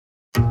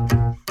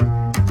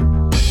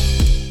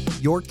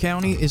York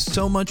County is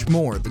so much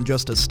more than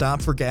just a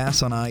stop for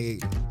gas on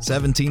I-80.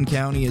 17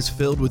 County is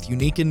filled with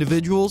unique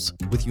individuals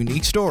with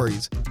unique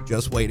stories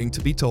just waiting to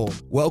be told.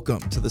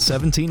 Welcome to the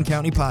 17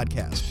 County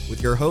Podcast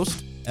with your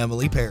host,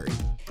 Emily Perry.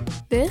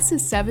 This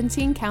is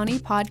 17 County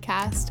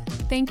Podcast.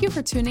 Thank you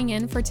for tuning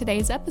in for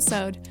today's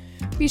episode.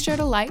 Be sure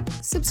to like,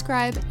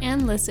 subscribe,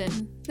 and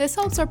listen. This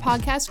helps our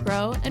podcast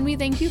grow, and we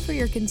thank you for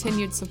your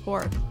continued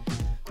support.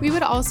 We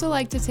would also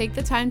like to take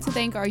the time to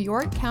thank our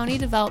York County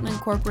Development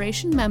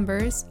Corporation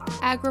members,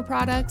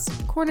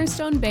 AgriProducts,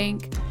 Cornerstone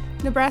Bank,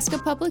 Nebraska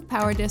Public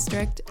Power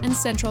District, and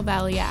Central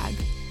Valley Ag.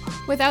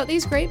 Without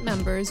these great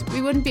members,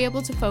 we wouldn't be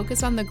able to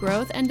focus on the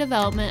growth and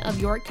development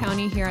of York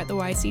County here at the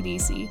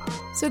YCDC.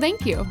 So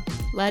thank you.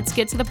 Let's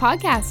get to the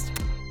podcast.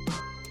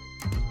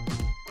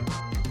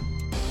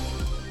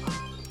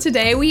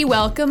 Today, we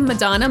welcome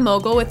Madonna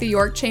Mogul with the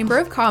York Chamber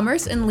of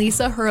Commerce and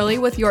Lisa Hurley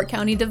with York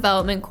County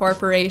Development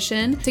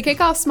Corporation. To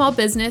kick off Small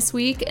Business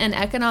Week and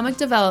Economic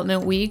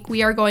Development Week,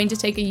 we are going to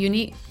take a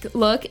unique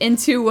look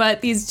into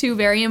what these two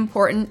very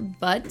important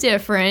but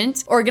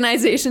different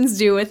organizations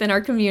do within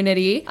our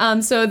community.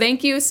 So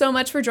thank you so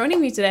much for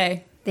joining me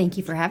today. Thank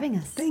you for having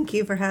us. Thank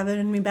you for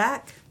having me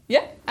back.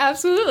 Yeah,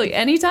 absolutely.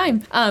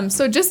 Anytime.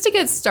 So just to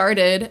get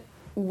started,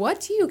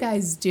 what do you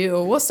guys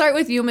do? We'll start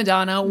with you,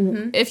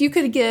 Madonna. If you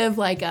could give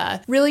like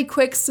a really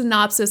quick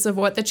synopsis of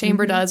what the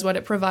Chamber does, what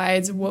it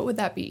provides, what would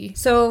that be?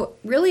 So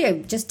really,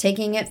 I'm just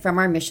taking it from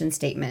our mission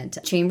statement.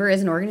 Chamber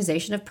is an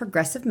organization of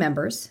progressive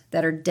members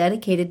that are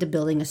dedicated to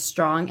building a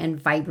strong and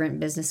vibrant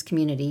business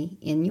community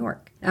in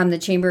York. The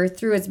Chamber,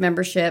 through its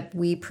membership,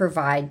 we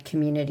provide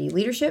community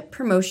leadership,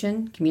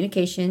 promotion,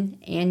 communication,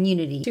 and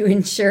unity to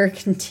ensure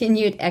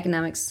continued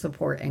economic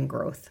support and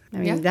growth. I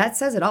mean, that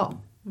says it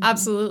all.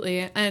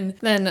 Absolutely. And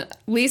then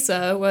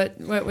Lisa, what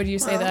would you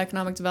say the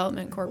Economic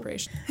Development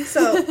Corporation?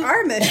 So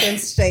our mission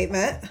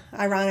statement,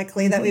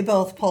 ironically that we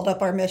both pulled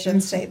up our mission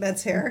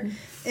statements here,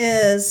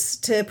 is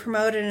to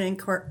promote and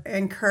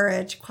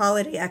encourage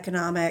quality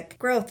economic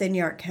growth in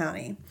York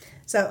County.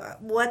 So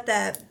what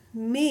that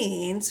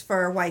means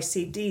for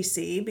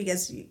YCDC,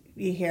 because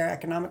you hear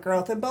economic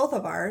growth in both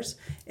of ours,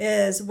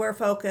 is we're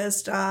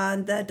focused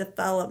on the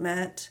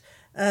development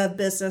of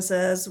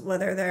businesses,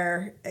 whether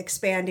they're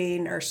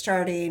expanding or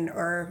starting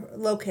or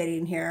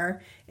locating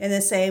here. And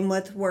the same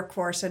with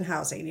workforce and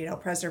housing,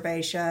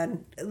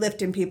 preservation,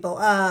 lifting people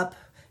up,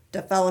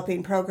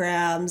 developing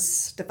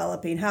programs,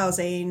 developing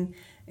housing,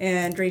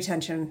 and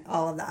retention,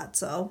 all of that.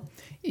 So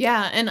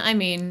yeah, and I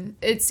mean,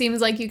 it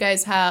seems like you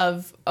guys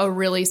have a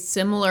really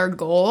similar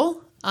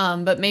goal,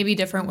 but maybe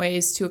different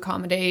ways to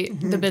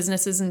accommodate the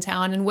businesses in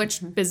town and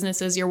which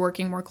businesses you're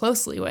working more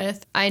closely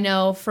with. I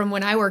know from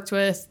when I worked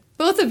with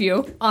both of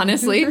you,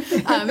 honestly,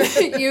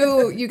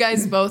 you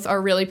guys both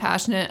are really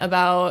passionate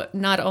about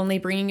not only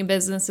bringing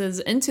businesses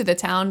into the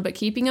town, but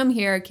keeping them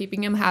here, keeping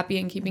them happy,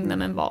 and keeping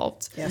them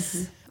involved.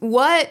 Yes.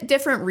 What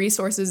different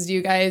resources do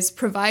you guys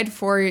provide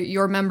for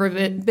your member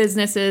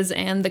businesses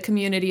and the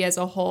community as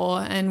a whole?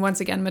 And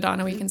once again,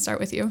 Madonna, we can start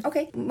with you.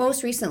 Okay.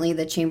 Most recently,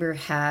 the Chamber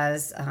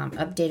has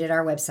updated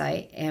our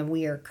website, and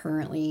we are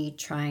currently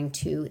trying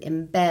to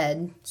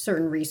embed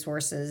certain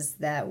resources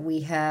that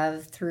we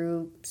have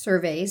through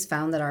surveys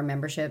found that our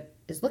membership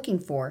is looking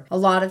for. A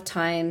lot of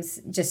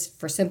times, just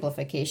for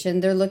simplification,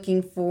 they're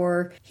looking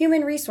for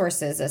human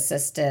resources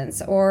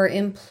assistance or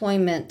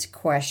employment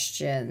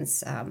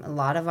questions. A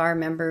lot of our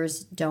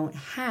members don't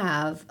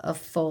have a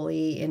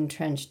fully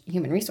entrenched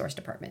human resource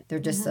department. They're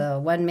just a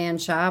one-man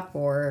shop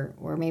or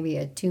maybe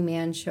a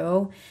two-man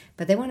show,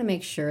 but they want to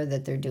make sure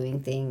that they're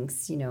doing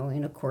things,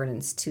 in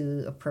accordance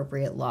to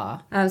appropriate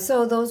law.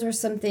 So those are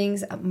some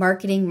things.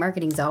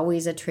 Marketing's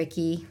always a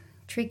tricky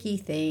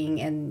thing,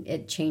 and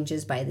it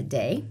changes by the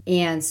day.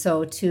 And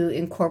so to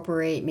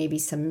incorporate maybe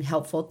some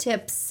helpful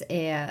tips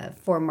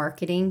for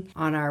marketing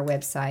on our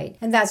website,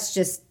 and that's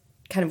just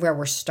kind of where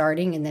we're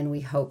starting, and then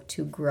we hope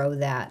to grow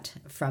that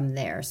from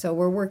there. So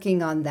we're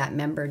working on that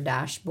member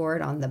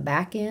dashboard on the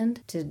back end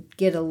to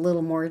get a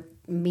little more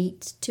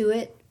meat to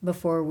it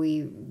before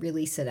we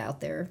release it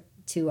out there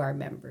to our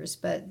members.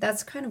 But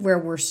that's kind of where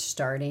we're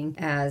starting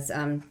as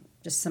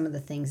just some of the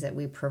things that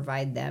we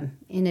provide them,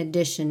 in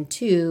addition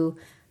to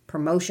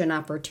promotion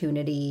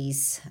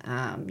opportunities.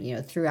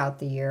 Throughout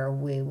the year,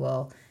 we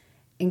will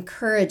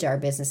encourage our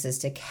businesses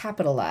to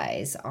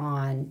capitalize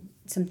on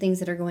some things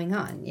that are going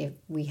on. If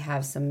we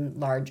have some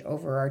large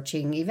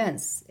overarching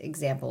events,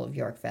 example of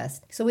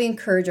Yorkfest. So we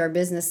encourage our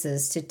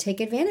businesses to take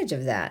advantage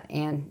of that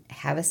and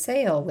have a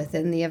sale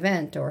within the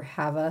event or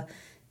have a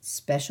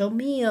special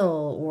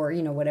meal or,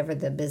 whatever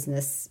the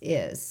business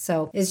is.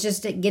 So it's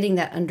just getting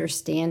that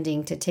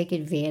understanding to take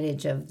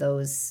advantage of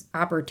those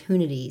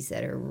opportunities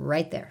that are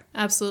right there.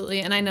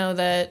 Absolutely. And I know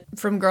that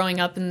from growing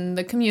up in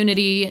the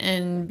community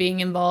and being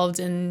involved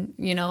in,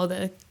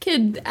 the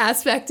kid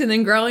aspect and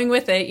then growing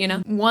with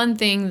it, one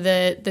thing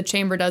that the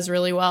Chamber does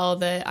really well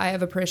that I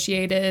have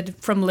appreciated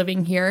from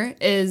living here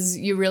is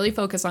you really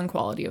focus on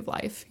quality of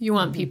life. You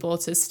want people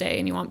to stay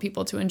and you want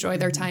people to enjoy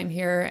their time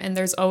here. And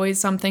there's always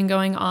something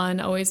going on,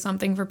 always always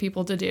something for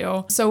people to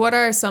do. So what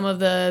are some of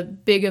the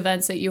big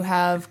events that you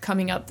have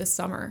coming up this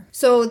summer?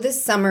 So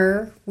this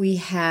summer we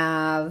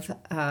have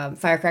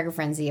Firecracker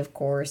Frenzy, of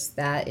course.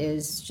 That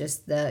is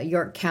just the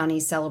York County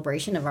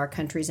celebration of our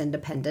country's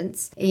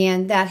independence.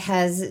 And that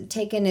has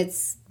taken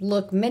its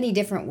look many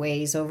different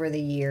ways over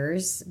the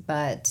years.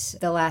 But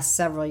the last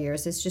several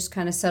years, it's just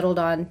kind of settled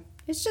on,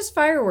 it's just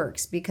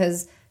fireworks,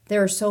 because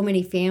there are so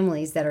many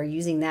families that are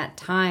using that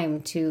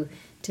time to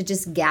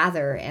just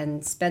gather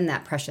and spend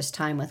that precious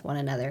time with one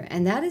another.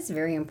 And that is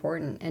very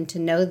important. And to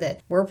know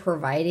that we're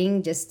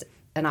providing just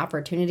an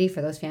opportunity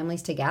for those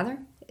families to gather,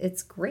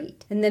 it's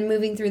great. And then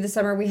moving through the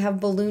summer, we have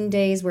balloon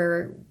days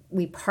where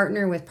we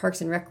partner with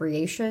Parks and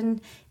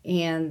Recreation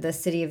and the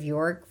City of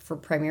York for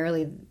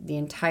primarily the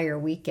entire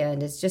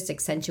weekend. It's just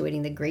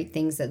accentuating the great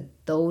things that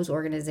those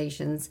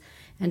organizations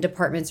and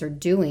departments are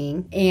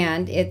doing.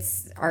 And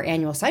it's our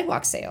annual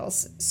sidewalk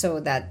sales.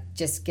 So that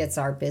just gets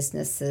our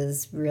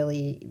businesses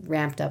really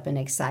ramped up and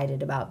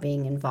excited about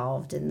being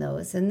involved in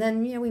those. And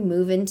then, we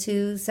move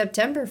into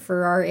September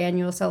for our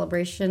annual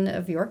celebration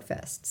of York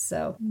Fest.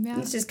 So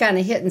it's just kind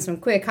of hitting some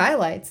quick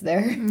highlights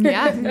there.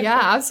 Yeah,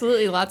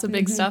 absolutely. Lots of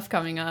big stuff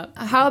coming up.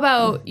 How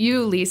about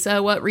you,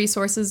 Lisa? What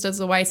resources does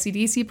the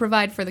YCDC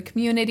provide for the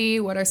community?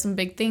 What are some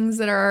big things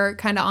that are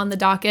kind of on the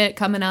docket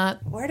coming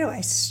up? Where do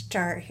I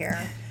start here?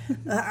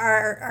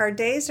 Our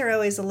days are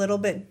always a little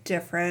bit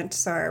different,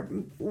 so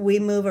we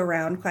move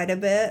around quite a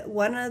bit.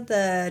 One of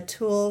the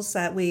tools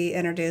that we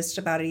introduced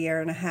about a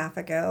year and a half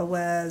ago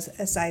was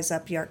a Size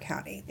Up York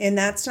County. And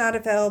that's not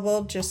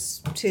available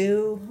just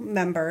to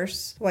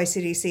members,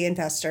 YCDC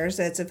investors.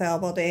 It's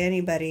available to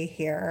anybody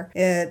here.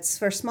 It's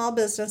for small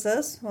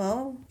businesses.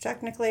 Well,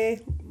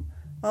 technically,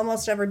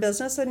 almost every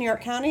business in York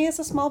County is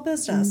a small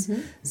business.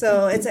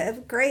 So it's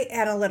a great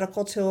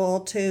analytical tool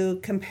to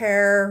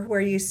compare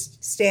where you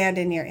stand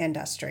in your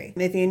industry.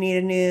 If you need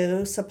a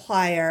new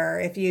supplier,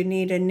 if you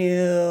need a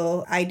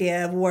new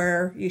idea of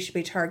where you should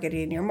be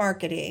targeting your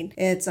marketing,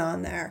 it's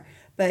on there.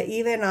 But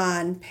even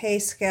on pay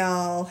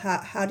scale,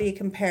 how do you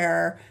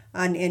compare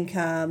on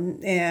income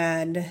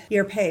and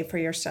your pay for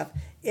your stuff?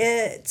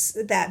 It's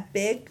that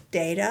big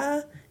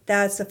data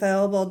that's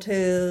available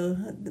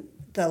to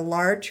the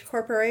large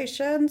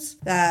corporations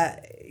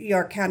that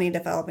York County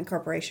Development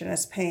Corporation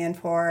is paying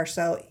for.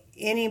 So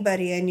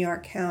anybody in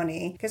York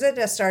County, because it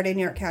does start in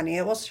York County,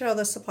 it will show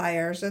the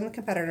suppliers and the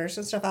competitors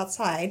and stuff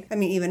outside,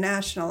 even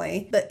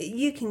nationally, but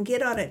you can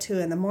get on it 2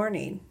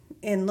 a.m.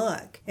 and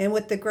look. And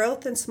with the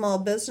growth in small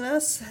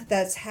business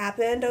that's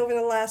happened over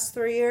the last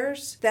 3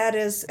 years, that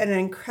is an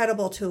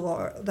incredible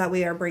tool that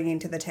we are bringing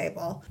to the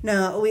table.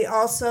 Now, we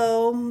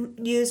also,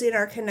 using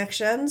our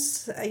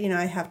connections,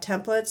 I have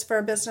templates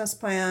for business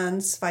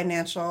plans,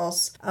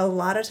 financials. A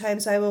lot of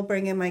times I will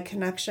bring in my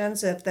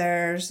connections if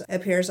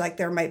appears like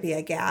there might be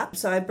a gap.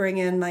 So I bring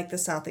in like the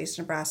Southeast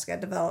Nebraska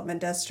Development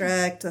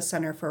District, the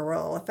Center for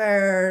Rural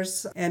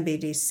Affairs,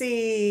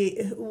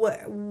 MBDC,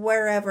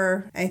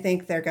 wherever I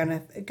think they're going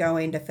to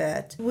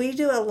fit. We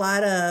do a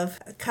lot of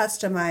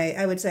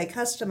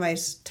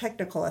customized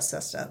technical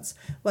assistance,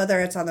 whether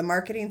it's on the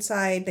marketing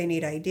side, they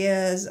need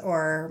ideas,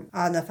 or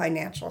on the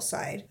financial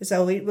side.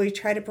 So we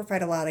try to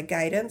provide a lot of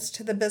guidance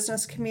to the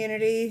business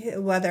community,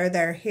 whether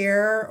they're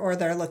here or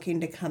they're looking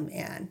to come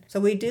in.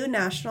 So we do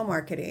national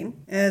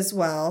marketing as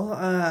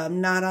well,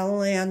 not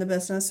only on the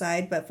business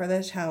side, but for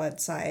the talent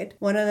side.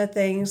 One of the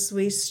things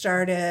we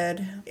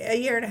started a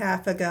year and a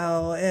half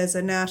ago is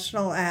a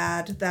national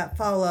ad that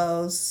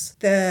follows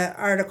the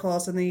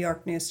articles in the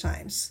York News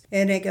Times.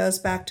 And it goes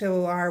back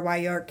to our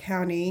York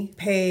County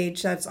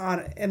page that's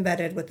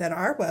embedded within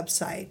our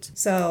website.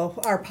 So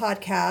our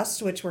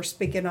podcast, which we're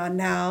speaking on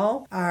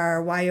now,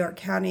 our York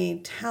County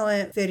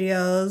talent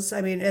videos,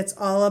 it's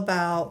all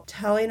about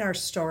telling our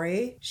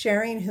story,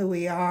 sharing who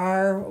we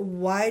are.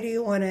 Why do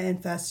you want to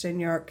invest in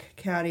York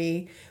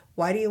County?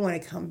 Why do you want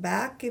to come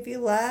back if you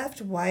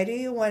left? Why do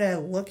you want to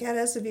look at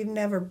us if you've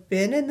never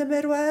been in the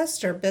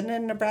Midwest or been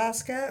in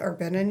Nebraska or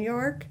been in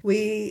York?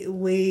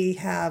 We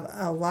have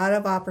a lot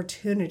of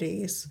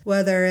opportunities,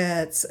 whether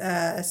it's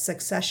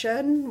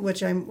succession,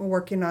 which I'm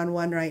working on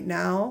one right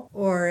now,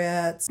 or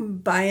it's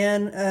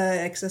buying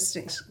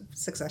existing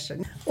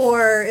succession,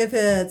 or if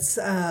it's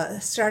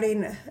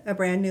starting a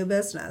brand new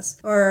business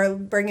or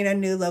bringing a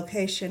new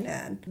location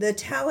in. The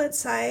talent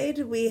side,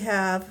 we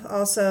have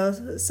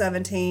also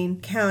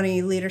 17 county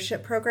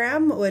leadership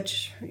program,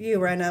 which you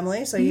run,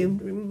 Emily, so you're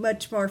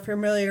much more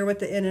familiar with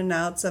the in and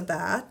outs of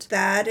that.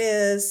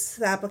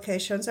 The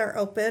applications are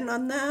open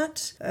on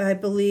that, I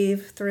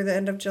believe, through the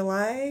end of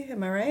July.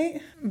 Am I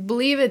right? I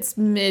believe it's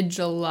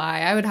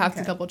mid-July. I would have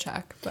to double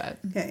check, but...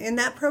 Okay, and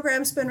that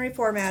program's been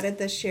reformatted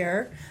this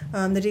year.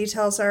 The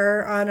details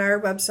are on our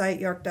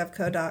website,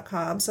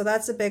 yorkdevco.com. So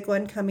that's a big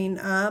one coming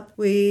up.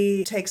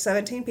 We take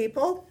 17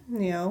 people.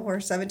 We're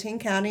 17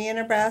 county in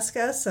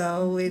Nebraska,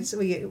 so we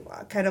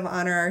kind of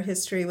honor our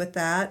history with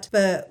that.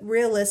 But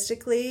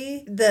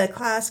realistically, the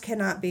class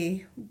cannot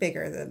be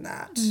bigger than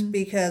that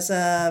because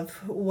of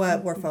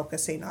what we're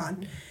focusing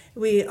on.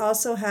 We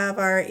also have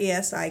our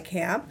ESI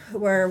camp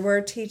where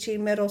we're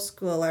teaching middle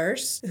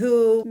schoolers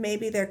who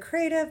maybe they're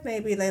creative,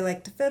 maybe they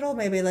like to fiddle,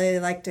 maybe they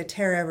like to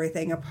tear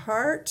everything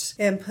apart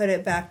and put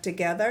it back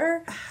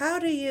together. How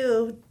do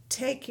you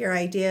take your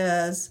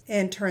ideas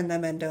and turn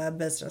them into a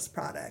business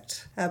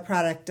product, a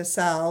product to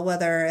sell,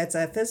 whether it's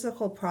a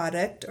physical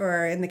product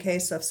or in the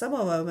case of some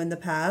of them in the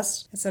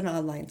past, it's an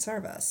online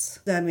service.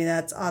 I mean,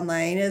 that's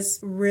online is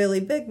really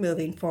big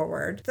moving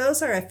forward.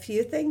 Those are a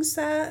few things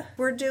that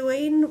we're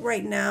doing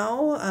right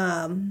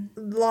now.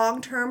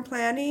 Long-term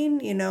planning,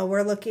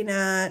 we're looking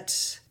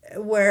at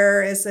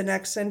where is the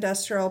next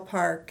industrial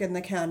park in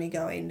the county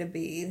going to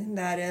be?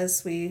 That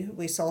is,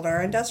 we sold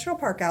our industrial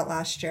park out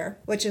last year,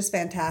 which is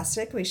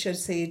fantastic. We should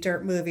see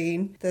dirt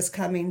moving this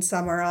coming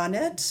summer on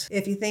it.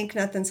 If you think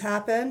nothing's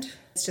happened,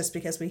 it's just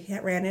because we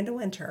ran into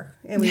winter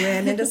and we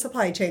ran into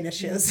supply chain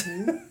issues.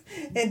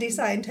 And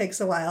design takes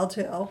a while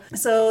too.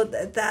 So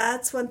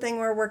that's one thing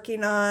we're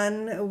working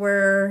on.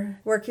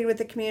 We're working with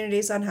the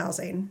communities on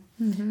housing.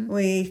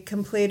 We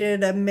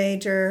completed a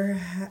major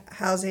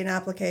housing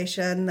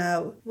application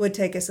that would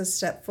take us a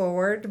step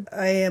forward.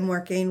 I am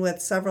working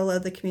with several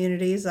of the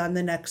communities on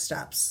the next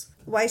steps.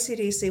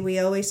 YCDC, we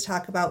always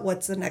talk about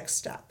what's the next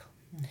step.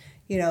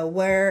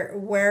 Where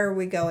are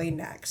we going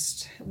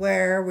next?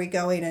 Where are we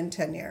going in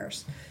 10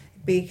 years?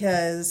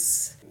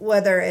 Because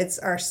whether it's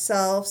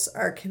ourselves,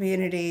 our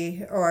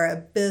community, or a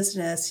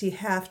business, you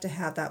have to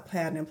have that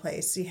plan in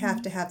place. You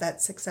have to have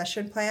that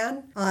succession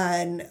plan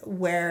on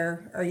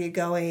where are you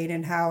going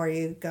and how are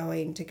you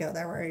going to go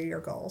there. What are your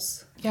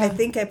goals? Yeah. I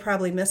think I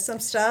probably missed some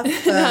stuff.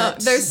 But no,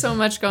 there's so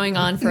much going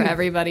on for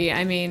everybody.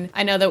 I mean,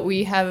 I know that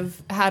we have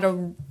had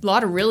a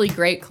lot of really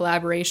great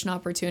collaboration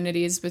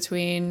opportunities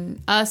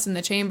between us and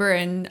the Chamber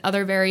and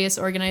other various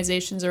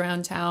organizations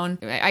around town.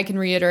 I can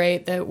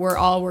reiterate that we're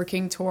all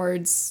working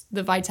towards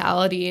the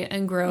vitality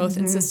and growth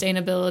and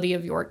sustainability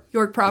of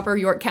York proper,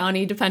 York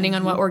County, depending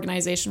on what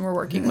organization we're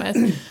working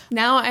with.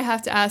 Now I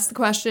have to ask the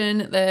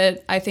question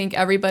that I think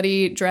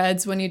everybody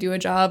dreads when you do a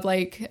job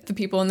like the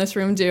people in this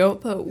room do,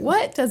 but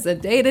what does a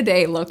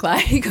day-to-day look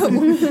like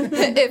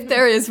if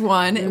there is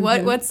one?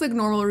 What's the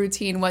normal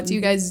routine? What do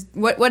you guys,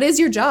 what is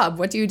your job?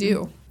 What do you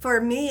do?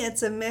 For me,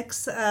 it's a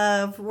mix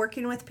of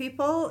working with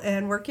people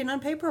and working on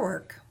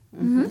paperwork.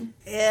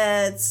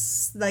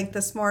 It's like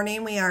this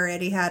morning we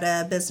already had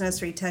a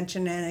business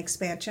retention and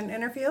expansion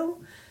interview.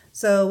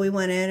 So we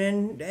went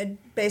in and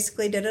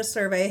basically did a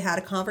survey, had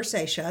a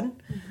conversation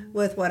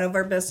with one of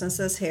our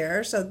businesses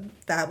here. So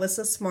that was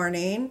this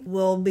morning.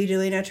 We'll be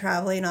doing a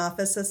traveling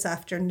office this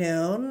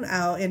afternoon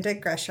out into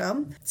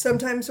Gresham.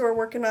 Sometimes we're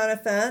working on a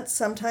fence.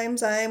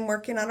 Sometimes I'm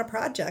working on a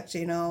project,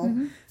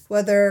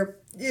 whether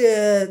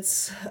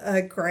it's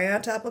a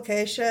grant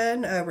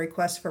application, a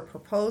request for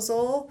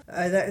proposal.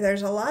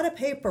 There's a lot of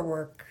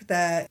paperwork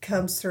that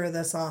comes through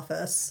this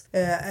office.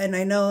 And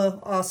I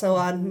know also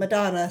on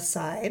Madonna's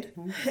side.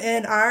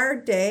 And our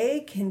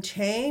day can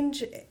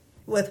change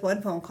with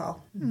one phone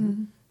call.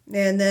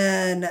 And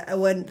then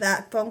when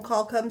that phone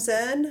call comes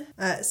in,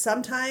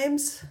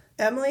 sometimes,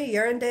 Emily,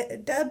 your and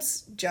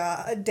Deb's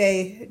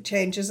day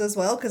changes as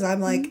well because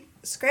I'm like,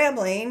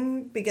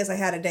 scrambling because I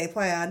had a day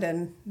planned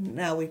and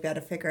now we've got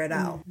to figure it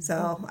out.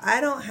 So I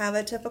don't have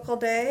a typical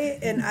day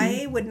and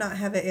I would not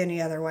have it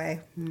any other way.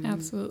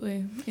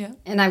 Absolutely. Yeah.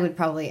 And I would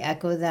probably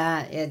echo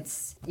that.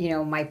 It's,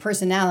 my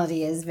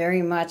personality is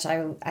very much,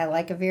 I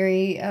like a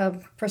very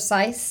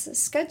precise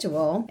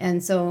schedule.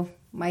 And so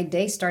my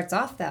day starts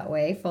off that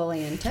way,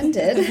 fully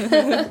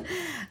intended.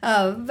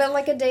 But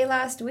like a day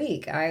last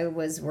week, I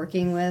was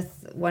working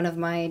with one of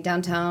my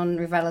downtown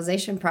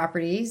revitalization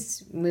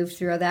properties, moved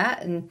through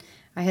that, and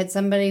I had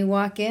somebody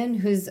walk in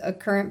who's a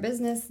current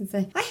business and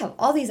say, I have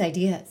all these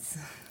ideas.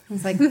 I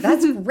was like,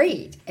 that's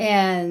great.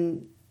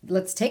 And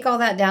let's take all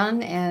that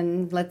down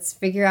and let's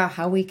figure out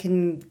how we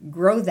can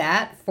grow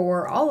that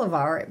for all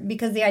of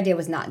because the idea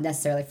was not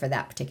necessarily for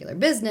that particular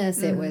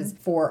business. It was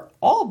for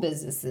all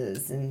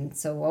businesses. And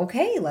so,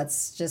 okay,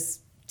 let's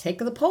just take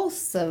the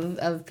pulse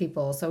of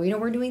people. So,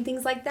 we're doing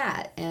things like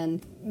that.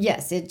 And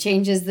yes, it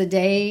changes the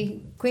day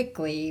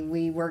quickly.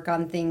 We work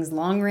on things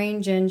long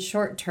range and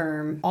short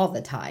term all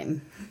the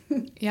time.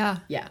 Yeah,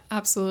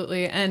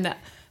 absolutely. And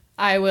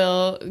I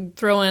will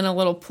throw in a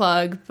little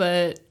plug,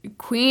 but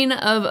queen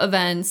of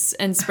events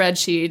and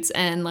spreadsheets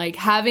and like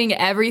having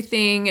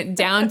everything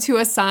down to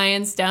a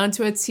science, down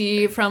to a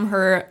T, from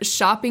her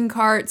shopping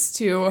carts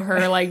to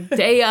her like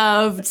day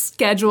of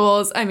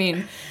schedules. I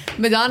mean,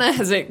 Madonna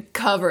has it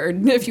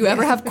covered. If you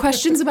ever have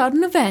questions about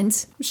an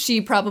event,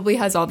 she probably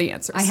has all the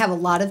answers. I have a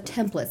lot of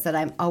templates that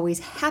I'm always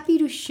happy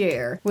to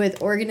share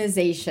with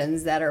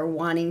organizations that are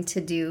wanting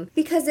to do,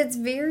 because it's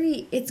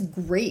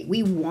great.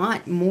 We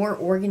want more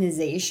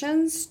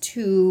organizations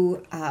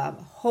to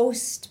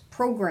host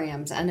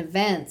programs and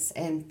events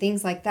and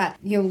things like that.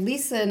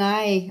 Lisa and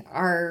I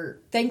are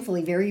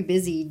thankfully very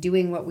busy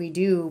doing what we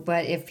do,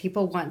 but if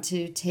people want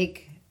to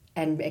take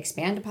and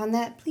expand upon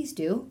that, please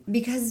do.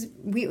 Because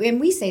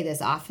we say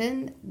this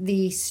often,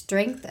 the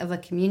strength of a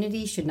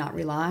community should not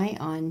rely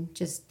on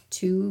just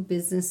to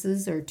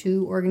businesses or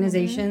to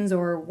organizations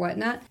or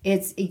whatnot.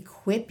 It's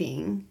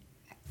equipping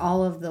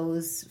all of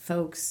those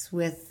folks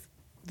with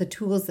the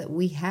tools that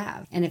we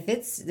have. And if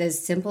it's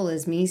as simple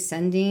as me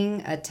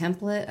sending a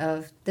template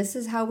of this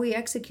is how we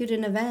execute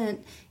an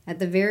event at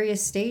the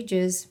various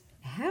stages,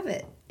 have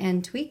it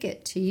and tweak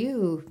it to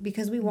you,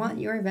 because we want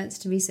your events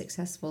to be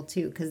successful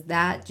too, because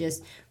that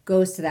just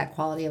goes to that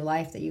quality of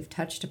life that you've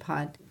touched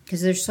upon.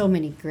 Because there's so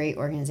many great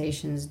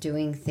organizations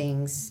doing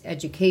things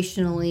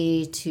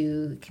educationally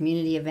to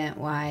community event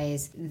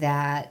wise,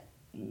 that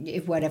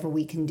if whatever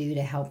we can do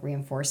to help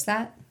reinforce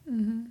that,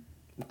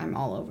 I'm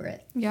all over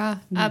it. Yeah,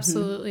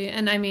 absolutely.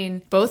 And I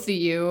mean, both of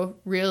you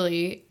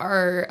really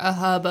are a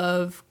hub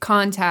of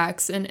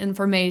contacts and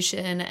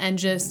information and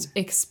just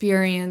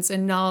experience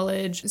and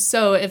knowledge.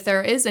 So if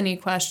there is any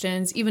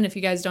questions, even if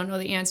you guys don't know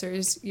the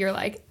answers, you're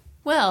like,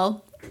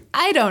 well,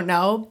 I don't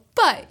know,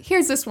 but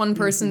here's this one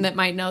person that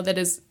might know that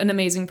is an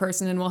amazing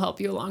person and will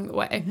help you along the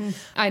way.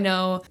 I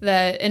know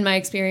that in my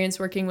experience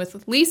working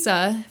with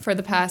Lisa for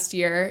the past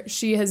year,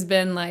 she has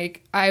been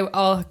like,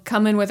 I'll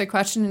come in with a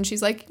question and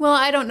she's like, well,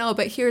 I don't know,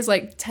 but here's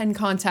like 10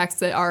 contacts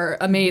that are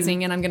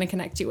amazing and I'm going to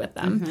connect you with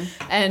them.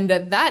 And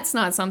that's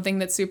not something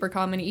that's super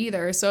common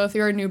either. So if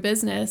you're a new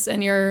business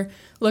and you're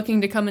looking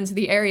to come into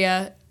the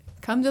area,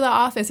 come to the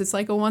office. It's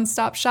like a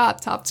one-stop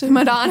shop. Talk to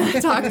Madonna,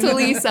 talk to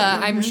Lisa.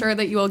 I'm sure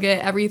that you will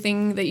get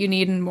everything that you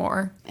need and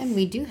more. And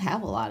we do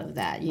have a lot of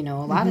that. You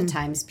know, a lot of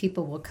times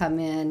people will come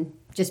in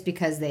just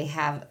because they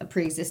have a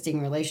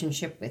pre-existing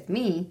relationship with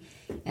me,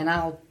 and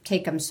I'll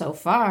take them so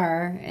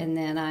far, and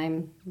then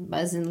I'm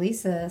buzzing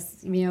Lisa.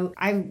 You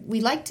know,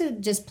 we like to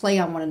just play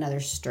on one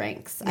another's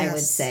strengths, I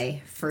would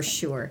say, for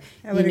sure.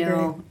 I would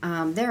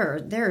agree.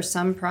 There are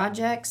some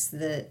projects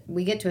that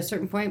we get to a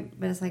certain point,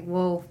 but it's like,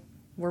 whoa,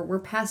 we're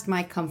past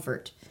my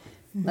comfort.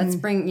 Let's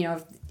bring,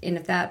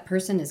 if that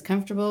person is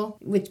comfortable,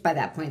 which by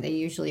that point they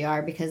usually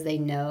are, because they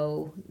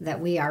know that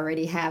we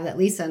already have, that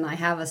Lisa and I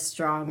have a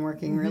strong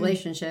working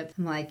relationship.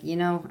 I'm like,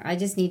 I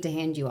just need to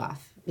hand you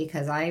off,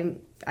 because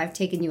I've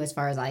taken you as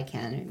far as I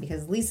can,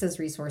 because Lisa's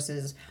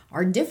resources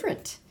are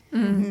different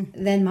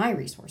than my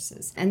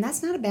resources. And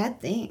that's not a bad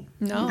thing.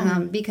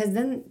 No. Because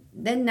then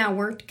now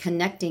we're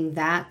connecting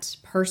that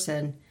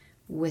person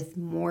with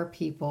more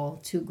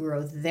people to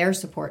grow their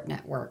support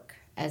network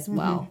as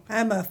well.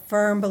 I'm a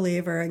firm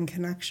believer in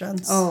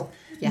connections. Oh,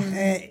 yeah.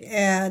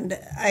 And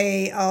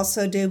I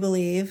also do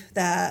believe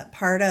that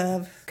part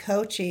of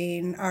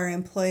coaching our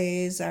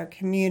employees, our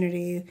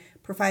community,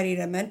 providing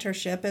a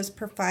mentorship is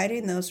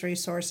providing those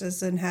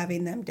resources and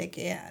having them dig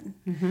in.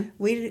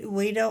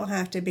 We don't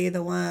have to be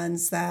the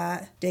ones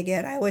that dig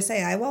in. I always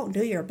say, I won't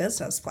do your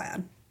business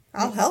plan.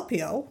 I'll help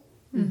you.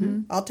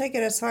 I'll take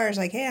it as far as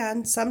I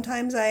can.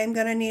 Sometimes I am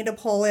going to need to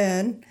pull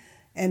in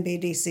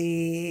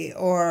MBDC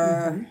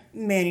or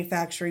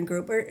manufacturing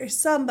group or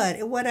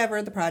somebody,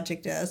 whatever the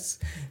project is,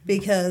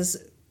 because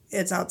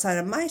it's outside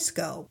of my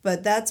scope.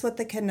 But that's what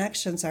the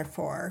connections are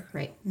for.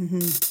 Right.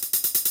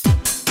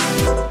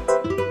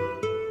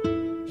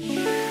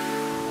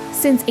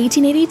 Since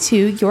 1882,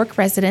 York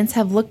residents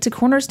have looked to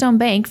Cornerstone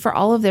Bank for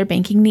all of their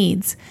banking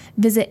needs.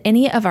 Visit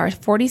any of our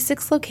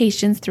 46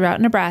 locations throughout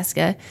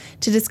Nebraska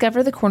to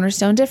discover the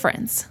Cornerstone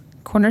difference.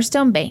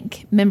 Cornerstone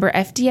Bank, member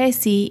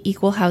FDIC,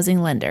 equal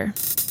housing lender.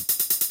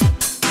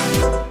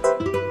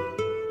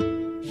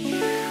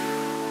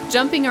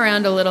 Jumping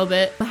around a little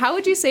bit, how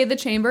would you say the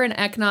Chamber and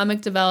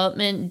Economic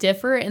Development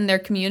differ in their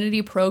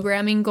community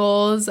programming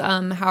goals?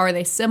 How are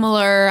they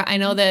similar? I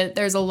know that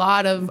there's a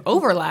lot of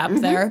overlap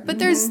there, but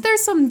there's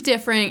some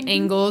different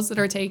angles that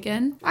are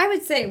taken. I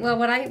would say, well,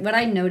 what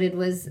I noted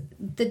was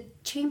the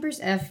Chamber's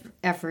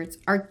efforts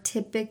are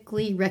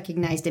typically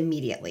recognized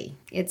immediately.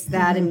 It's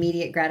that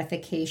immediate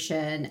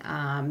gratification,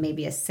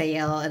 maybe a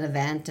sale, an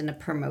event, and a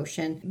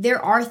promotion.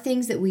 There are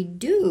things that we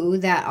do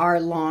that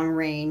are long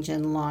range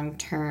and long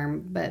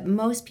term, but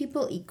most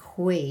people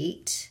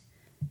equate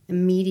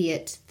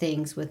immediate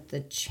things with the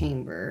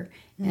Chamber.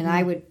 And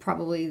I would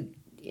probably,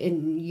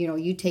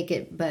 you take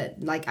it, but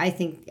like I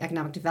think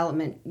economic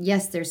development,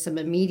 yes, there's some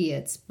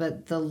immediates,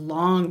 but the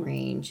long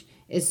range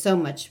is so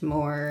much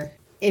more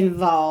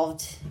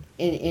involved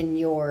in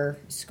your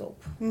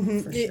scope,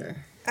 for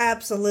sure.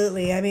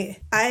 Absolutely. I mean,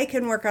 I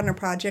can work on a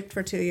project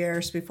for 2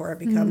 years before it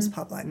becomes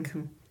public.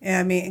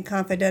 I mean,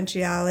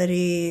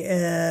 confidentiality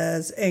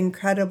is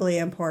incredibly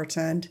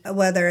important,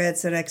 whether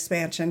it's an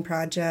expansion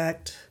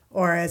project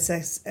or it's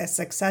a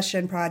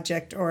succession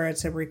project or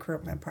it's a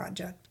recruitment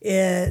project.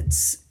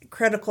 It's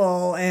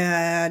critical,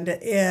 and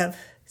if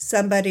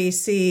somebody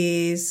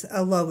sees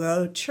a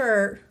logo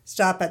church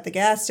stop at the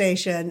gas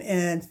station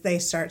and they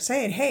start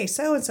saying, hey,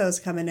 so-and-so is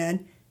coming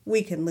in,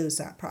 we can lose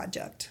that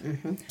project.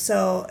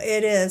 So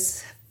it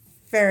is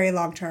very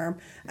long term.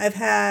 I've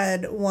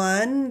had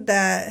one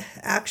that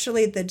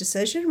actually the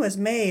decision was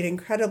made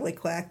incredibly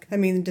quick. I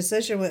mean,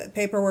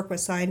 paperwork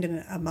was signed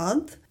in a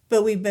month,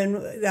 but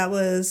that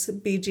was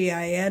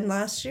BGIN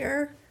last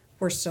year.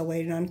 we're still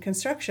waiting on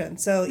construction.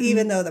 So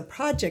even though the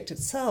project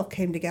itself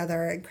came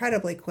together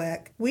incredibly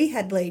quick, we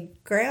had laid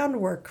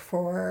groundwork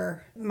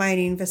for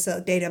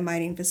data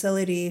mining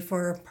facility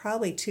for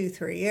probably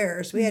 2-3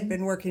 years. We had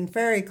been working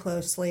very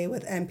closely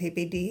with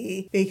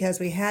MPPD because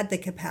we had the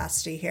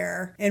capacity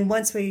here. And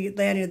once we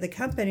landed the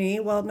company,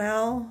 well,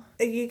 now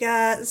you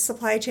got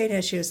supply chain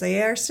issues.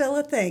 They are still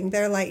a thing.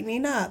 They're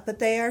lightening up, but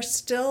they are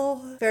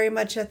still very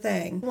much a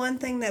thing. One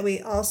thing that we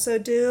also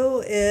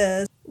do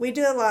is we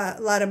do a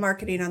lot of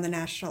marketing on the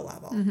national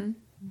level.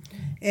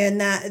 And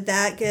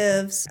that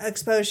gives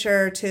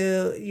exposure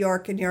to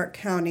York and York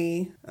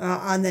County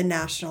on the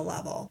national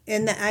level.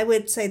 And I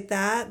would say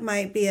that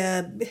might be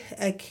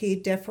a key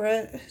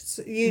difference.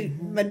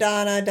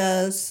 Madonna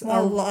does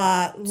a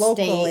lot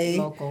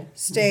locally.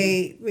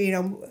 State,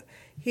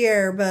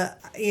 here,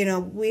 but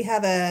we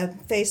have a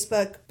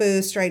Facebook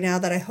boost right now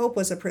that I hope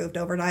was approved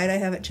overnight. I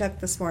haven't checked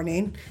this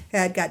morning.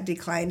 It got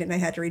declined and I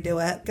had to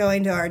redo it.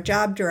 Going to our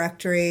job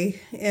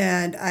directory,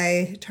 and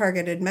I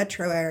targeted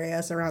metro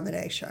areas around the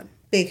nation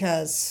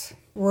because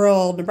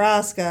rural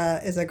Nebraska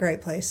is a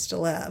great place to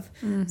live.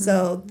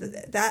 So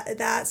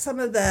that's some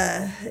of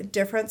the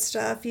different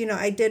stuff.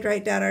 I did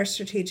write down our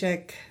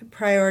strategic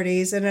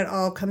priorities, and it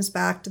all comes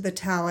back to the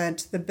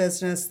talent, the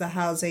business, the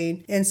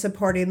housing, and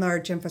supporting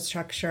large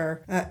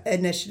infrastructure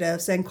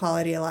initiatives and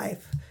quality of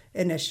life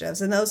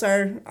initiatives. And those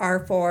are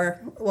our 4,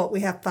 well,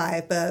 we have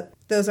 5, but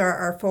those are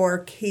our 4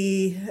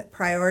 key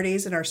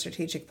priorities in our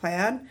strategic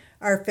plan.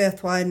 Our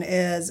 5th one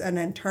is an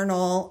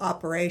internal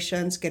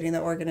operations, getting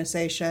the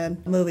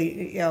organization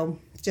moving,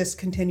 just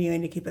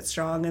continuing to keep it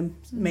strong and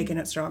making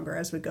it stronger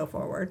as we go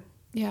forward.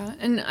 Yeah.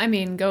 And I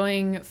mean,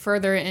 going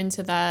further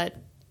into that,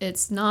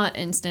 it's not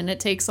instant. It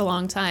takes a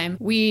long time.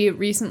 We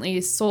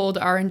recently sold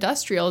our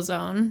industrial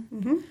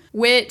zone,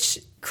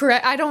 which,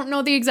 I don't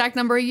know the exact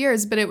number of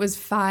years, but it was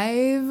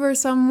 5 or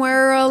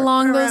somewhere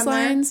along those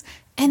lines. There.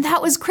 And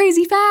that was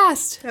crazy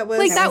fast. That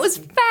was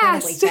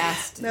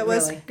fast. That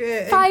was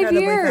good. 5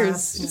 years.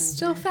 Fast.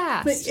 Still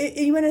fast. But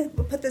you want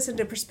to put this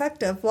into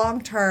perspective,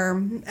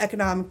 long-term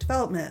economic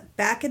development.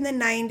 Back in the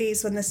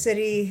 90s when the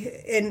city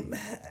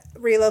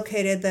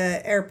relocated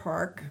the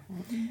airport,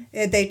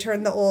 they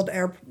turned the old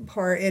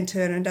airport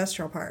into an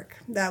industrial park.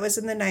 That was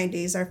in the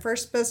 90s. Our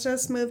first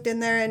business moved in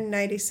there in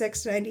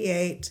 96,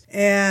 98.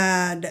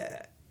 And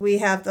we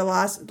have the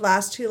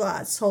last 2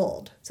 lots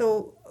sold.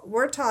 So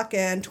we're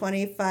talking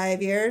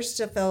 25 years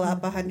to fill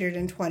up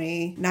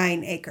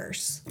 129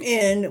 acres.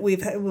 And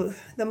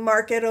the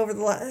market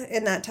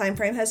in that time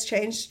frame has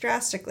changed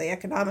drastically.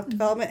 Economic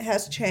development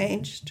has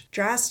changed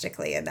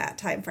drastically in that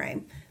time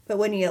frame. But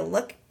when you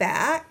look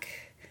back,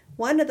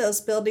 one of those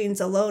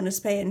buildings alone is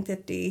paying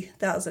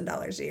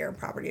 $50,000 a year in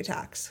property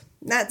tax.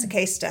 That's a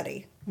case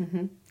study.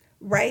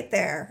 Right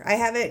there. I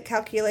haven't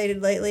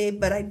calculated lately,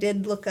 but I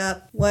did look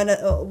up one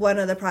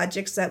of the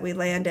projects that we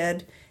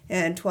landed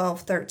in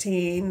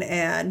 12-13,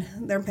 and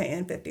they're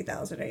paying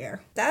 $50,000 a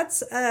year.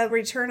 That's a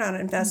return on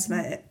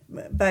investment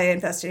by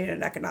investing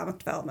in economic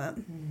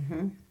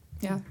development.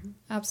 Yeah,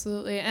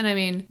 absolutely. And I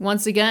mean,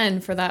 once again,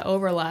 for that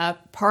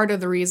overlap, part of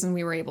the reason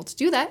we were able to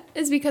do that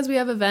is because we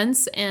have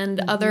events and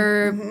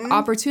other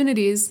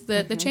opportunities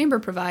that the chamber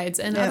provides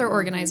and other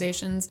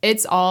organizations.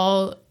 It's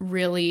all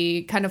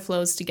really kind of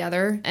flows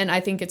together. And I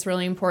think it's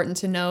really important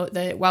to note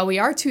that while we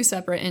are 2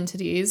 separate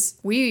entities,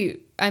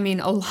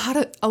 a lot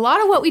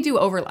of what we do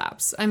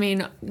overlaps. I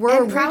mean,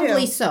 we're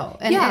proudly so.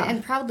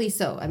 And proudly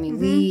so. I mean,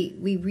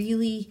 we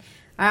really,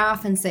 I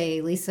often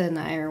say Lisa and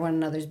I are one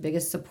another's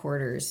biggest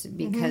supporters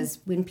because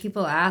when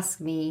people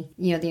ask me,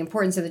 the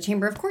importance of the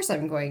chamber, of course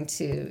I'm going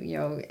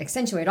to,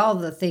 accentuate all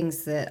of the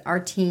things that our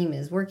team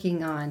is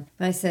working on.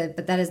 But I said,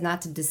 but that is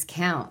not to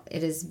discount.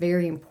 It is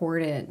very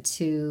important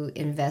to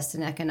invest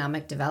in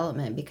economic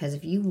development because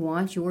if you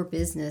want your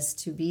business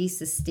to be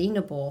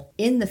sustainable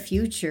in the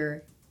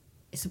future,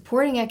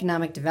 supporting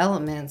economic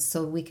development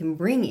so we can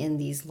bring in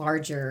these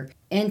larger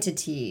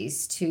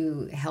entities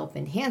to help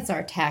enhance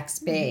our tax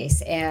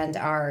base and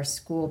our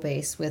school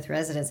base with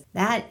residents.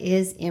 That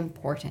is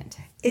important.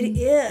 It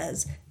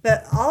is.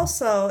 But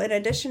also, in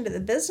addition to the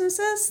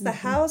businesses, the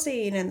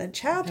housing and the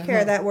child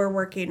care that we're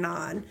working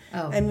on.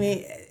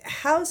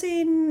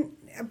 Housing,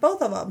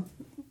 both of them.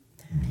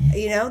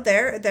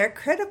 They're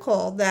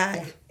critical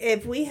that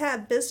if we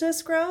have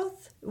business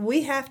growth,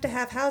 we have to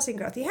have housing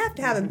growth. You have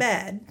to have a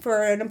bed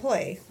for an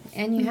employee.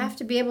 And you have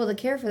to be able to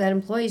care for that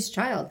employee's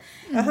child.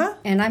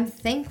 And I'm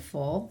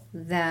thankful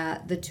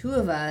that the 2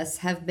 of us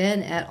have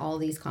been at all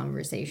these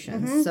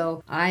conversations.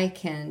 So I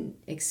can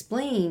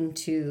explain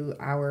to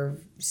our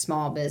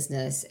small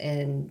business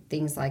and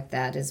things like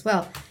that as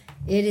well.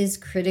 It is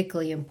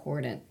critically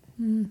important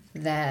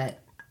that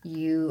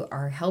you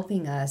are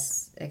helping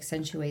us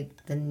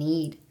accentuate the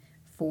need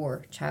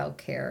for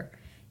childcare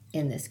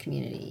in this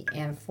community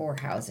and for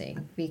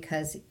housing,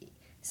 because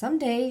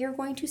someday you're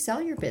going to sell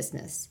your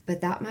business,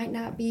 but that might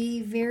not be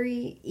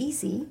very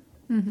easy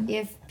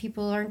if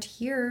people aren't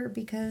here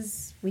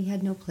because we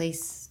had no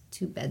place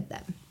to bed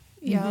them.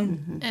 Yeah,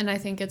 and I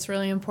think it's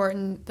really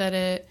important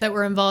that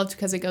we're involved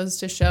because it goes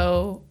to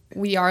show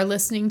we are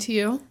listening to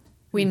you.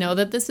 We know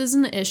that this is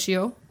an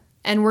issue,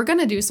 and we're going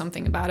to do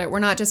something about it. We're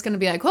not just going to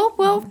be like, oh,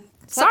 well,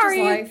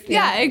 sorry. Life.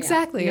 Yeah,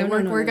 exactly. Yeah.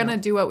 And we're going to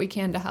do what we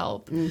can to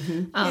help.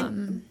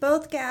 And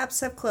both gaps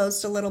have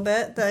closed a little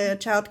bit. The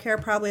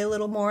childcare probably a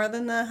little more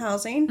than the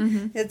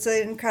housing. It's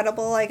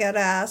incredible. I get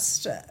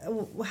asked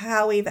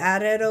how we've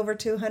added over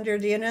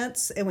 200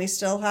 units and we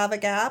still have a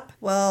gap.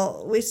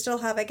 Well, we still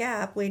have a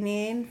gap. We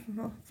need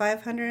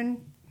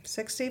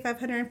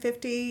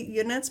 550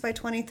 units by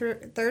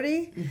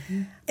 2030.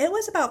 It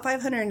was about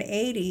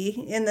 580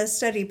 in the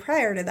study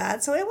prior to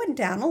that, so it went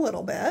down a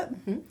little bit.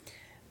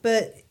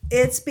 But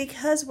it's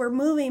because we're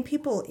moving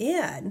people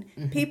in.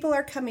 People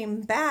are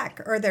coming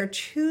back, or they're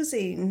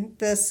choosing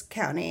this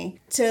county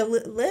to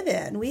live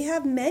in. We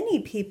have many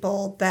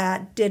people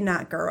that did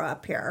not grow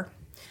up here.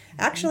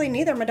 Actually,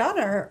 neither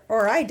Madonna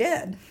or I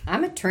did.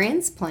 I'm a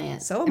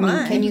transplant. So am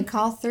I. Can you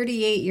call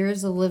 38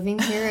 years of living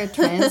here a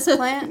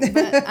transplant?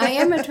 But I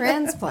am a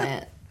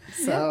transplant.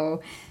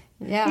 So,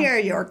 yeah. You're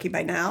a Yorkie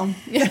by now.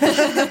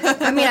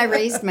 I mean, I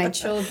raised my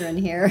children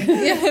here.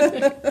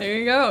 There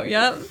you go.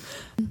 Yep.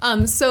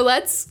 So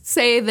let's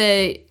say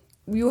that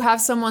you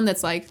have someone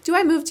that's like, do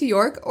I move to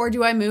York or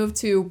do I move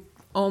to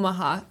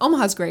Omaha?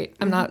 Omaha's great.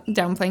 I'm not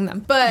downplaying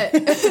them, but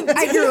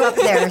I grew up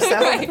there, so.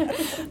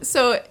 Right.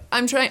 So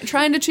I'm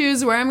trying to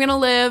choose where I'm going to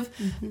live.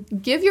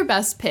 Give your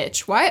best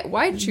pitch.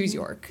 Why choose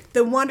York?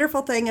 The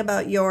wonderful thing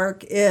about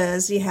York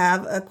is you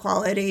have a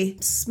quality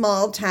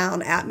small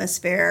town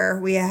atmosphere.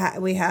 We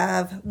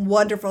have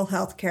wonderful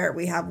health care.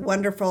 We have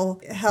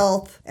wonderful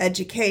health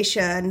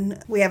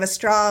education. We have a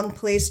strong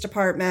police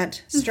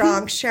department,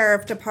 strong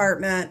sheriff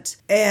department.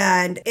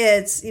 And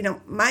it's,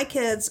 my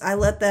kids, I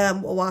let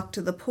them walk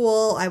to the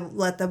pool. I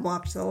let them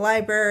walk to the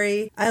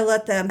library. I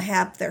let them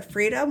have their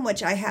freedom,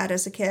 which I had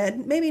as a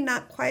kid. Maybe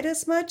not quite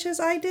as much as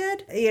I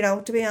did.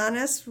 To be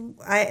honest,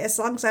 as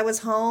long as I was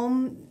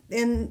home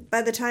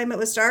by the time it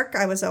was dark,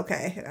 I was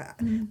okay.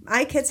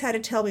 My kids had to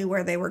tell me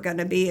where they were going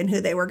to be and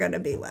who they were going to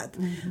be with.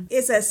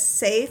 It's a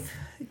safe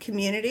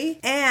community,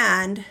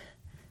 and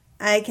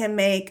I can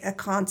make a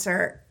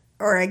concert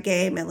or a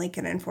game in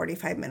Lincoln in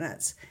 45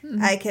 minutes.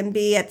 I can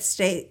be at the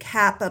state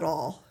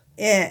capitol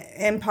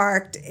and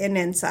parked and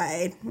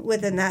inside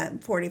within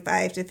that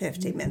 45 to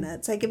 50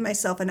 minutes. I give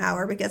myself an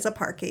hour because of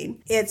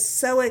parking. It's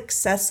so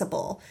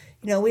accessible.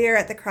 We are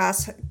at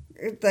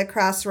the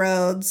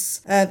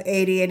crossroads of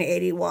 80 and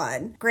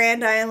 81.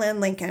 Grand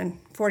Island, Lincoln,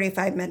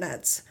 45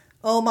 minutes.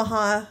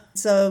 Omaha,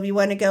 so if you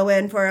want to go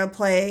in for a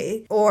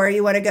play or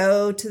you want to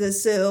go to the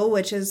zoo,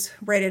 which is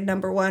rated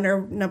number 1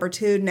 or number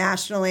 2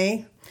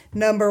 nationally.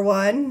 Number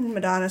 1,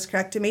 Madonna's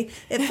corrected me.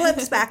 It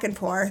flips back and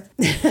forth.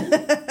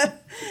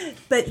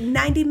 But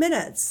 90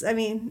 minutes. I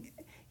mean,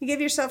 you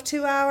give yourself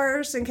 2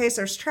 hours in case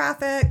there's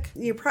traffic.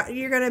 You're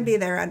going to be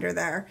there under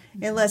there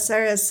unless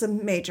there is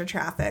some major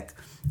traffic.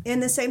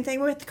 And the same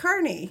thing with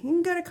Kearney. You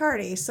can go to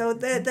Kearney. So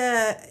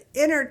the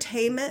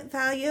entertainment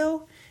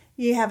value,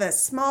 you have a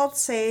small,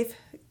 safe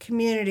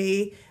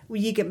community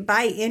where you can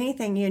buy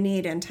anything you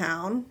need in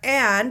town,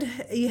 and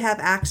you have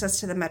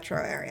access to the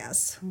metro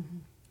areas.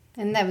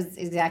 And that was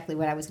exactly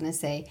what I was going to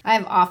say.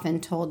 I've often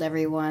told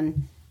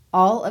everyone,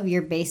 all of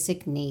your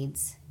basic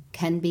needs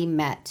can be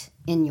met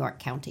in York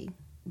County.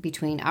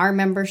 Between our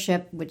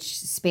membership, which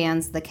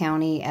spans the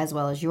county, as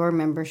well as your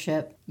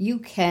membership, you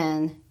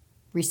can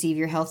receive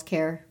your health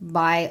care,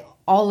 buy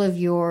all of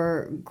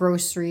your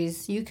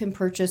groceries. You can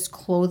purchase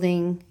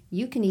clothing.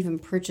 You can even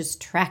purchase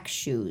track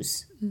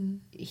shoes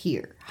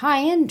here.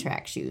 High-end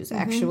track shoes,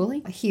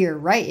 actually, here,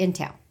 right in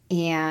town.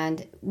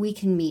 And we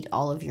can meet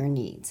all of your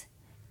needs.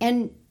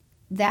 And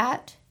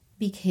that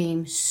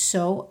became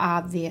so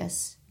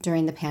obvious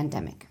during the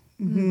pandemic,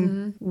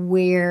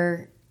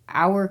 where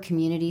our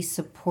community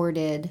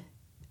supported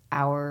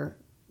our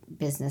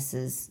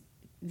businesses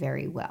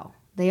very well.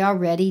 They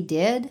already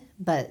did,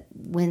 but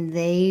when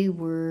they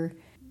were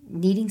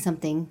needing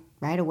something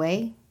right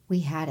away,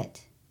 we had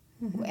it.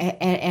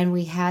 And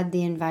we had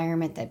the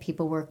environment that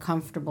people were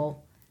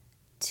comfortable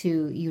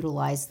to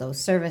utilize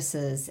those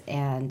services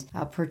and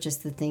purchase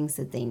the things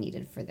that they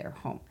needed for their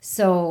home.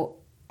 So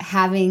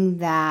having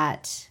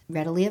that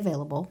readily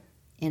available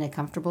in a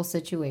comfortable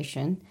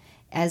situation,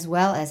 as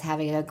well as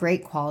having a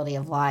great quality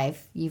of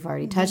life. You've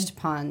already touched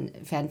upon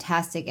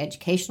fantastic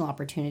educational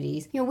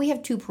opportunities. We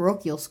have 2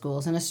 parochial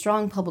schools and a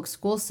strong public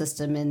school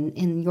system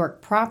in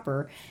York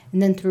proper.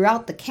 And then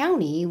throughout the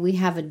county, we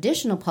have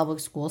additional public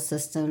school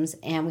systems,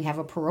 and we have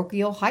a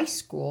parochial high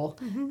school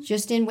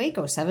just in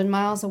Waco, 7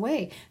 miles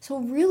away. So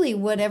really,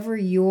 whatever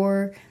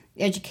your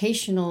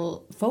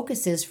educational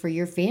focus is for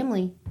your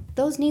family,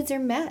 those needs are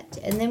met.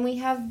 And then we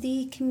have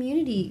the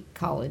community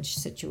college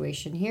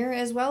situation here,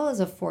 as well as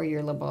a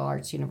 4-year liberal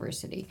arts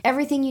university.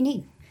 Everything you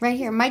need right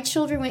here. My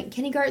children went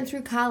kindergarten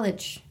through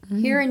college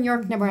here in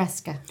York,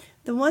 Nebraska.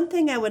 The one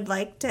thing I would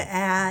like to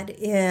add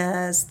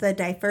is the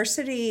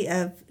diversity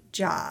of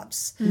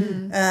jobs,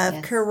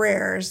 of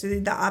careers,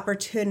 the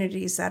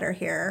opportunities that are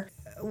here.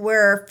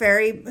 We're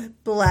very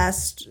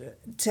blessed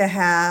to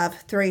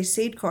have 3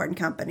 seed corn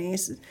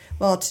companies.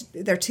 Well,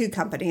 there are 2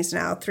 companies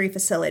now, 3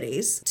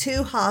 facilities,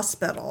 2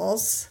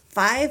 hospitals,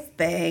 5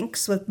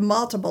 banks with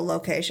multiple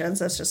locations.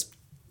 That's just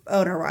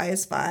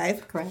owner-wise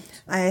 5.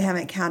 Correct. I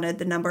haven't counted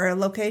the number of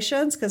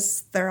locations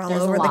because they're all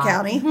There's over the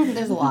county.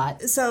 There's a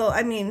lot. So,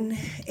 I mean,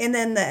 and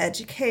then the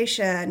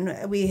education,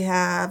 we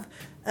have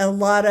a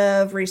lot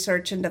of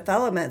research and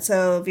development.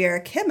 So if you're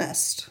a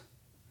chemist,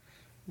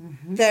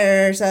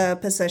 there's a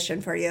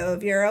position for you.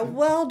 If you're a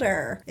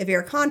welder, if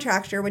you're a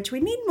contractor, which we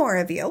need more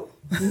of you.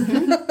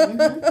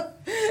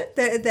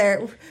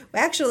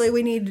 Actually,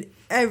 we need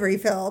every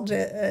field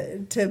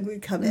to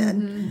come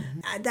in.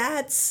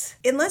 That's,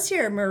 unless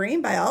you're a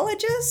marine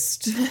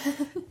biologist,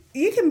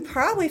 you can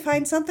probably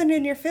find something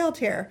in your field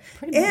here.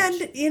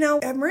 And,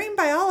 a marine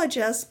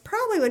biologist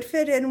probably would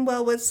fit in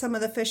well with some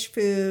of the fish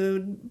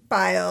food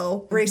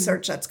bio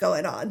research that's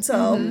going on.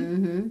 So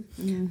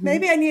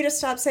maybe I need to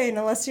stop saying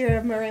unless you're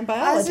a marine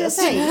biologist.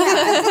 I was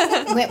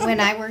going to say, when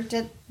I worked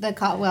at the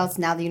college, it's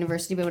now the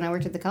university, but when I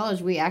worked at the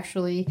college, we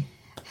actually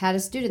had a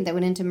student that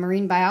went into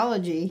marine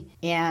biology,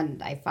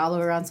 and I follow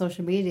her on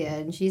social media,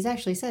 and she's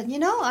actually said,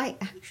 I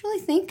actually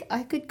think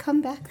I could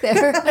come back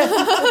there.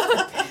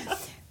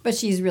 But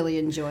she's really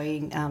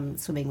enjoying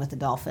swimming with the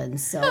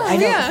dolphins. So I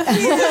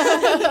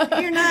know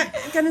You're not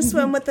going to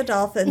swim with the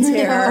dolphins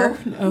here.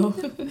 No.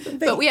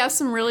 But we have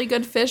some really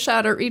good fish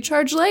out at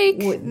Recharge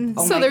Lake.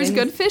 So there's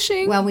good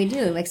fishing. Well, we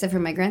do, except for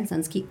my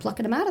grandsons keep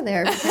plucking them out of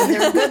there because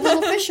they're good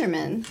little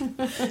fishermen.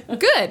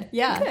 Good.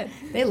 Yeah. Good.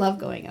 They love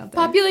going out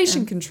there.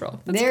 Population control.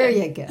 That's There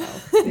good. you go.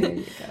 There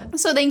you go.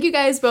 So thank you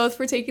guys both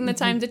for taking the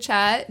time to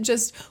chat.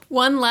 Just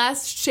one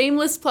last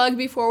shameless plug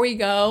before we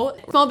go.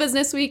 Small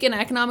Business Week and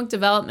Economic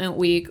Development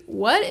Week.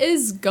 What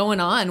is going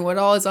on? What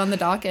all is on the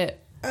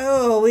docket?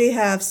 Oh, we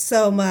have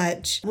so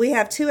much. We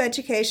have 2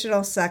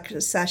 educational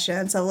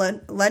sessions, a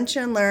lunch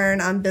and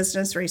learn on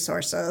business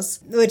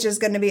resources, which is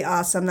going to be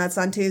awesome. That's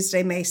on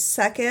Tuesday, May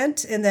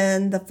 2nd. And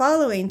then the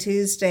following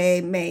Tuesday,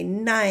 May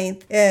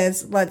 9th,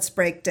 is Let's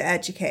Break to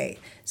Educate.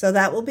 So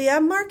that will be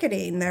on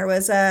marketing. There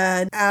was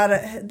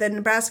the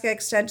Nebraska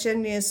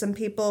Extension used some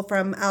people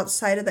from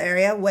outside of the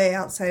area, way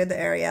outside of the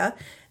area,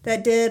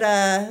 that did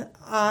a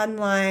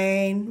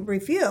online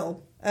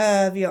review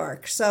of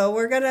York. So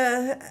we're going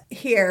to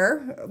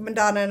hear,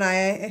 Madonna and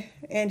I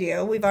and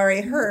you, we've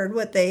already heard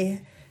what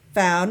they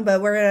found,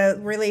 but we're going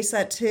to release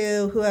that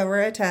to whoever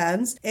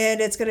attends.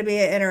 And it's going to be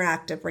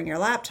interactive. Bring your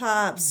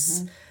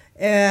laptops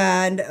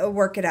and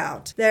work it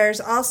out. There's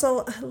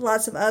also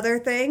lots of other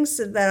things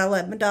that I'll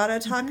let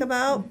Madonna talk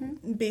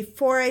about.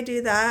 Before I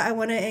do that, I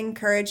want to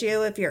encourage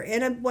you, if you're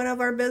in one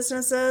of our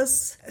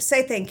businesses,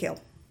 say thank you.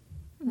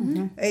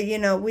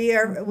 We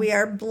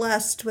are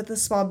blessed with the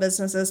small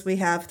businesses we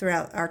have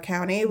throughout our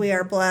county. We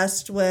are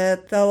blessed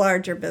with the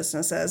larger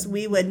businesses.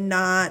 We would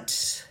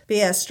not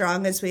be as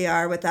strong as we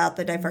are without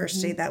the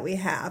diversity that we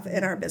have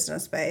in our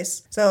business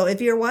space. So if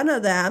you're one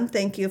of them,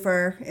 thank you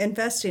for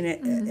investing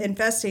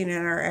in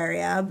our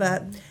area,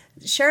 but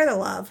share the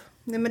love.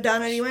 And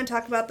Madonna, do you want to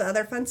talk about the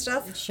other fun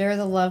stuff? Share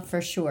the love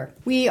for sure.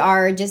 We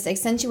are just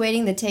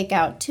accentuating the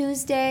Takeout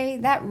Tuesday.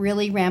 That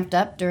really ramped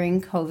up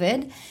during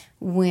COVID,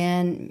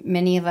 when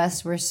many of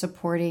us were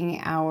supporting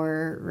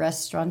our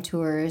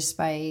restaurateurs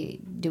by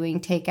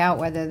doing takeout,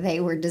 whether they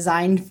were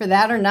designed for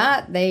that or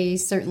not. They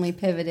certainly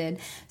pivoted.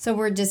 So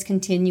we're just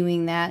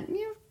continuing that.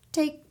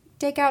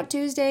 Takeout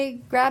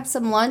Tuesday, grab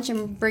some lunch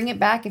and bring it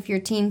back if your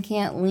team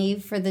can't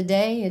leave for the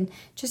day, and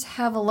just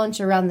have a lunch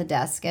around the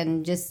desk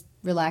and just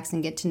relax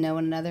and get to know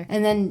one another.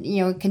 And then,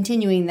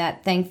 continuing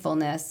that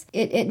thankfulness.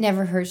 It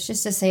never hurts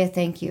just to say a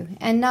thank you.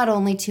 And not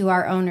only to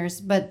our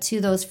owners, but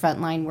to those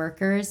frontline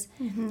workers,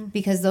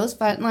 because those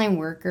frontline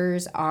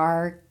workers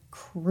are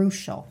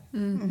crucial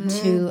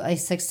to a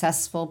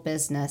successful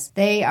business.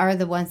 They are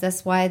the ones,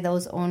 that's why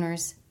those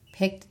owners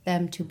picked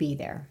them to be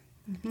there,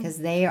 because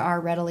they are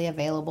readily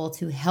available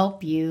to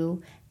help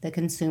you, the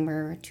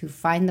consumer, to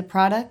find the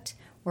product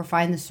or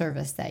find the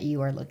service that you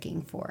are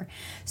looking for.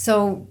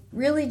 So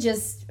really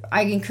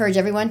I encourage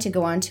everyone to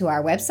go onto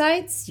our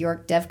websites,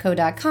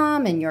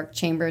 yorkdevco.com and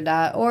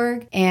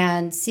yorkchamber.org,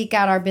 and seek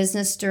out our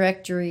business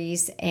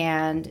directories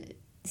and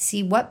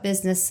see what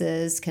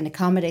businesses can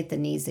accommodate the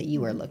needs that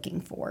you are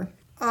looking for.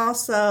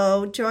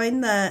 Also,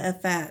 join the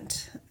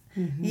event.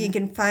 You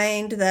can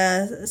find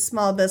the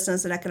Small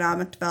Business and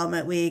Economic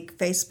Development Week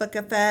Facebook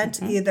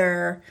event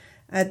either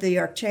at the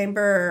York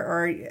Chamber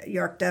or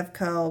York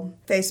DevCo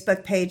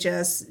Facebook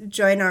pages.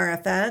 Join our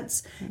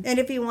events. And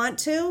if you want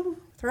to,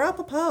 throw up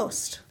a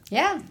post.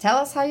 Yeah, tell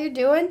us how you're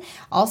doing.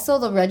 Also,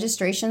 the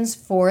registrations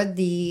for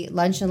the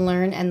Lunch and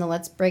Learn and the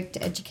Let's Break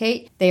to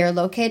Educate, they are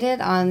located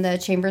on the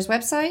Chamber's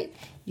website,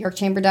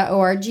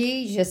 yorkchamber.org.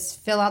 Just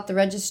fill out the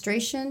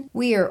registration.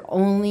 We are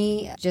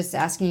only just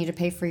asking you to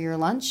pay for your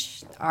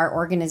lunch. Our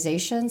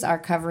organizations are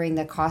covering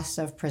the cost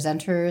of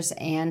presenters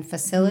and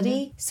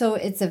facility. So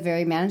it's a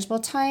very manageable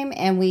time,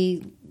 and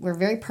we're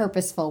very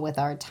purposeful with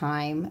our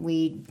time.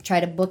 We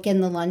try to book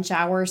in the lunch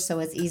hour so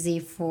it's easy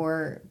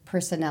for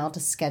personnel to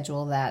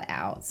schedule that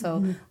out.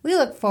 So we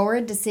look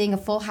forward to seeing a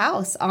full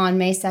house on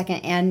May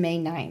 2nd and May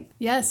 9th.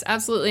 Yes,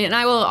 absolutely. And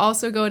I will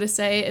also go to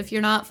say, if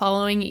you're not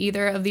following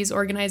either of these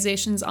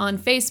organizations on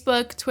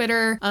Facebook,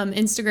 Twitter,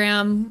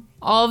 Instagram,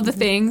 all of the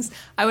things,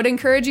 I would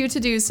encourage you to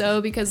do so,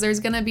 because there's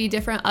going to be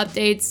different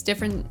updates,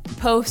 different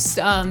posts,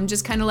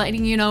 just kind of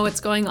letting you know what's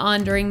going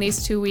on during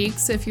these 2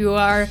 weeks. If you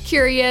are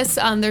curious,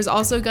 there's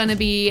also going to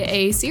be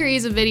a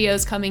series of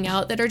videos coming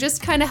out that are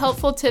just kind of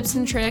helpful tips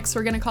and tricks.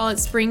 We're going to call it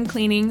spring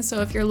cleaning. So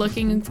if you're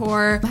looking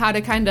for how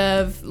to kind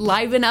of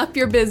liven up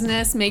your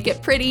business, make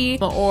it pretty,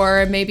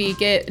 or maybe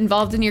get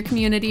involved in your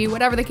community,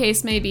 whatever the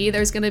case may be,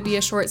 there's going to be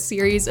a short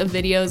series of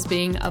videos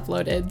being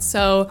uploaded.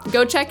 So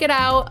go check it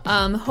out.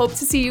 Hope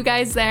to see you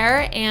guys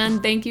there,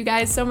 and thank you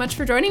guys so much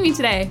for joining me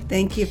today.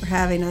 Thank you for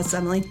having us,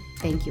 Emily.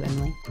 Thank you,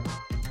 Emily.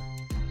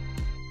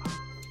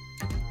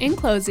 In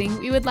closing,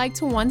 we would like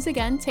to once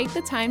again take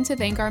the time to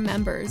thank our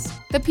members,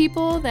 the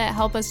people that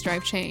help us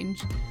drive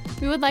change.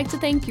 We would like to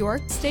thank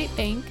York State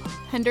Bank,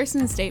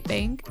 Henderson State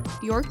Bank,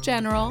 York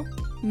General,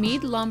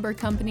 Meade Lumber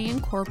Company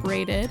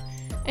Incorporated,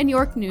 and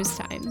York News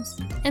Times.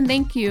 And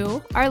thank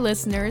you, our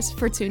listeners,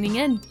 for tuning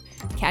in.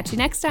 Catch you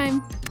next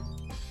time.